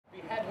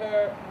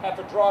her, have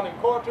her drawn and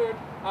quartered.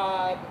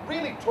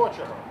 Really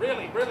torture her.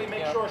 Really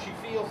make sure she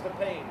feels the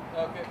pain.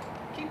 Okay.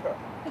 Keep her.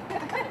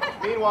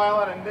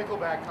 Meanwhile, at a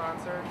Nickelback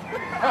concert.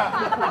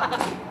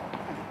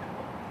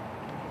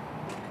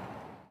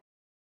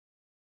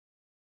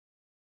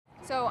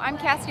 So I'm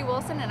Cassidy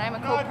Wilson and I'm a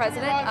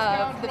co-president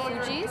of the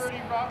Fugees,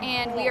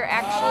 and we are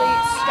actually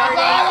starting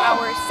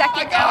our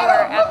second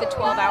hour at the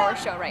 12-hour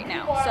show right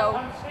now. So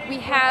we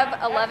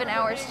have 11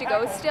 hours to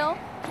go still.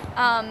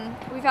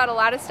 We've had a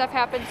lot of stuff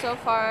happen so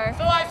far.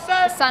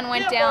 The sun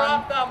went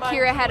down,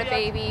 Kira had a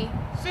baby,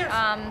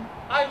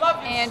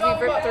 and we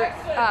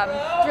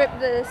ripped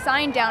the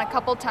sign down a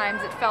couple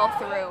times. It fell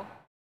through.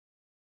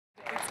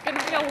 It's been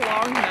a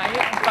long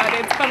night, but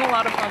it's been a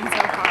lot of fun so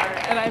far,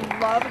 and I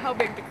love how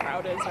big the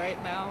crowd is right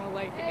now.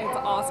 Like, it's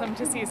awesome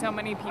to see so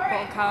many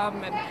people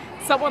come, and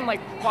someone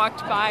like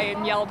walked by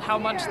and yelled how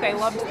much they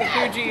loved the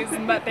Fugees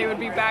and that they would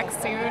be back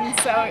soon,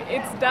 so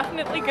it's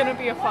definitely going to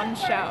be a fun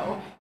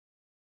show.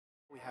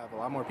 We have a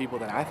lot more people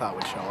than I thought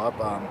would show up.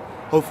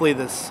 Hopefully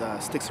this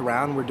sticks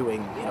around. We're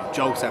doing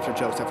jokes after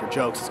jokes after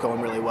jokes. It's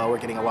going really well. We're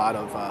getting a lot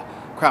of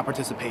crowd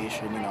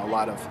participation, a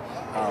lot of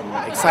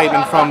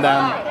excitement from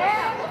them.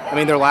 I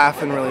mean, they're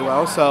laughing really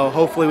well, so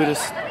hopefully we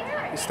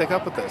stick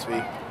up with this.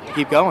 We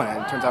keep going,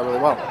 and it turns out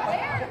really well.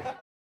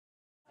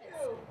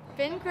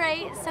 Been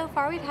great so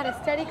far. We've had a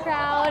steady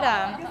crowd.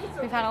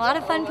 We've had a lot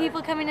of fun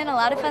people coming in, a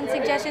lot of fun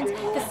suggestions.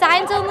 The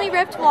sign's only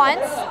ripped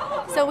once,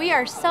 so we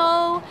are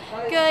so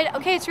good.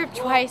 Okay, it's ripped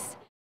twice.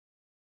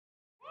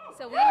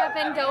 So we have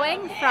been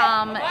going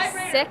from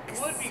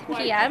 6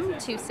 p.m.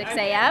 to 6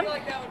 a.m.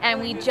 and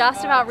we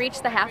just about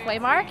reached the halfway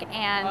mark,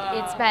 and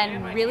it's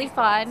been really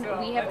fun.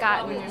 We have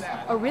gotten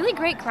a really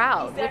great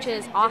crowd, which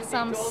is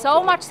awesome.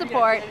 So much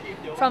support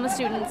from the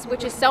students,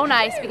 which is so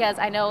nice because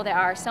I know there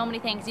are so many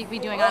things you could be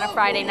doing on a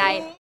Friday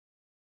night.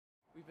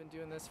 We've been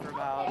doing this for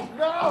about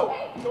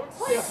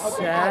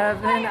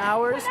 7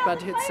 hours,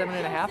 about to hit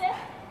 7.5.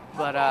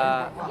 But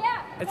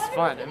it's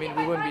fun. I mean,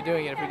 we wouldn't be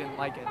doing it if we didn't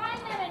like it.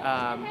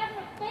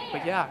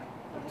 But yeah,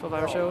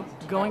 12-hour show,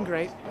 going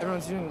great.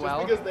 Everyone's doing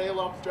well.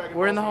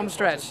 We're in the home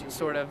stretch,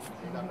 sort of.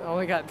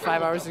 Only got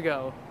 5 hours to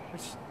go,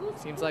 which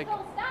seems like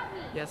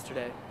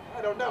yesterday.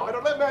 I don't know. I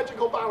don't have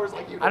magical powers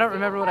like you. I don't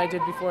remember what I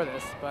did before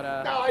this, but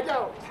no, I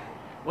don't.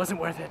 Wasn't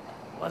worth it.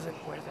 Wasn't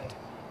worth it.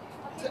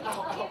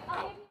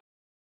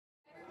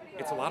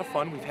 It's a lot of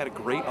fun. We've had a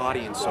great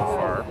audience so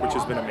far, which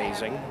has been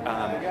amazing.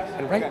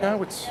 And right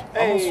now it's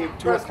almost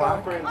 2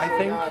 o'clock, I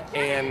think,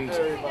 and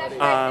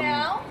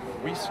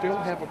we still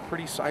have a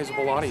pretty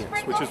sizable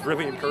audience, which is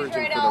really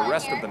encouraging for the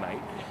rest of the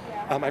night.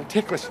 I'm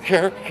ticklish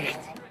there.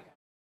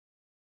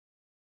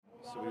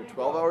 So we do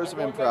 12 hours of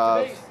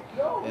improv,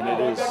 and it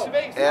is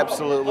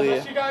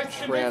absolutely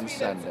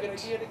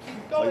transcendent.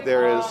 Like,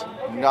 there is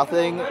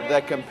nothing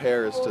that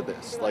compares to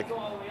this. Like,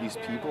 these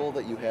people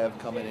that you have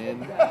coming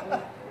in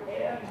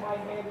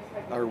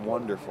are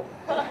wonderful.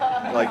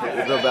 Like,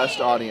 the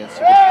best audience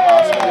you could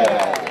possibly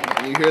imagine.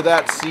 And you hear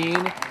that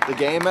scene, the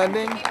game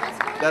ending,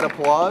 that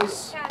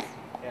applause,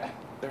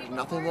 there's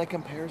nothing that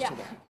compares to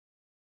that.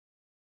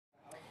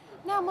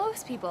 Now,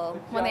 most people,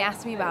 when they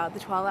asked me about the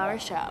 12-hour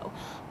show,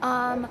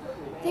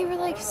 they were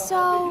like,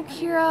 so,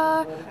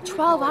 Kira,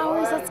 12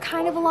 hours, that's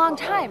kind of a long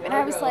time. And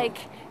I was like,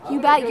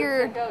 you bet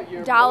your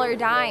dollar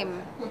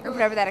dime, or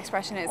whatever that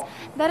expression is,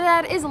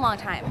 that is a long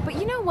time. But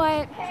you know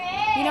what?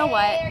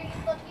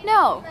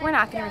 No, we're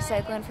not going to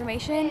recycle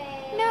information.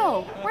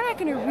 No, we're not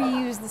going to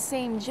reuse the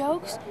same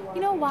jokes. You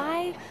know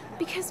why?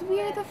 Because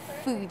we are the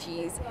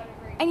Fugees.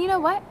 And you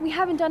know what? We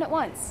haven't done it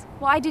once.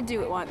 Well, I did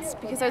do it once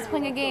because I was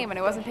playing a game and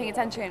I wasn't paying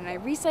attention, and I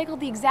recycled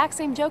the exact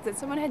same joke that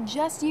someone had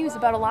just used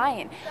about a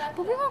lion.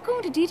 But we won't go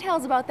into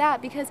details about that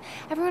because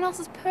everyone else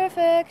is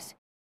perfect.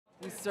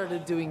 We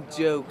started doing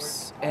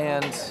jokes,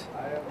 and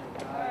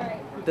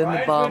then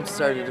the bombs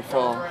started to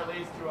fall.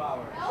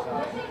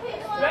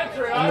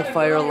 And the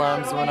fire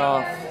alarms went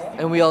off,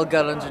 and we all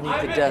got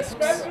underneath the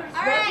desks.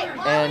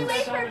 And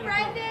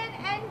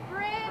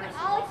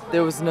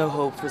there was no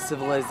hope for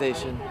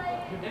civilization.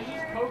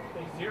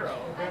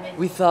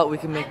 We thought we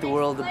could make the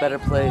world a better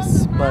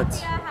place,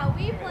 but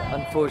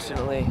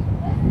unfortunately,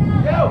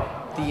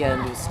 the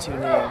end was too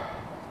near.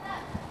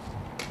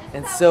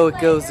 And so it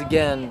goes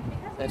again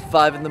at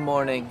 5 in the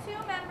morning.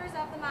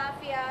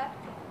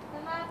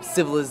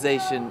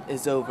 Civilization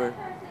is over,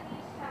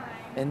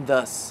 and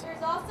thus,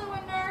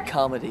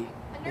 comedy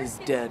is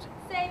dead.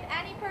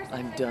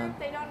 I'm done.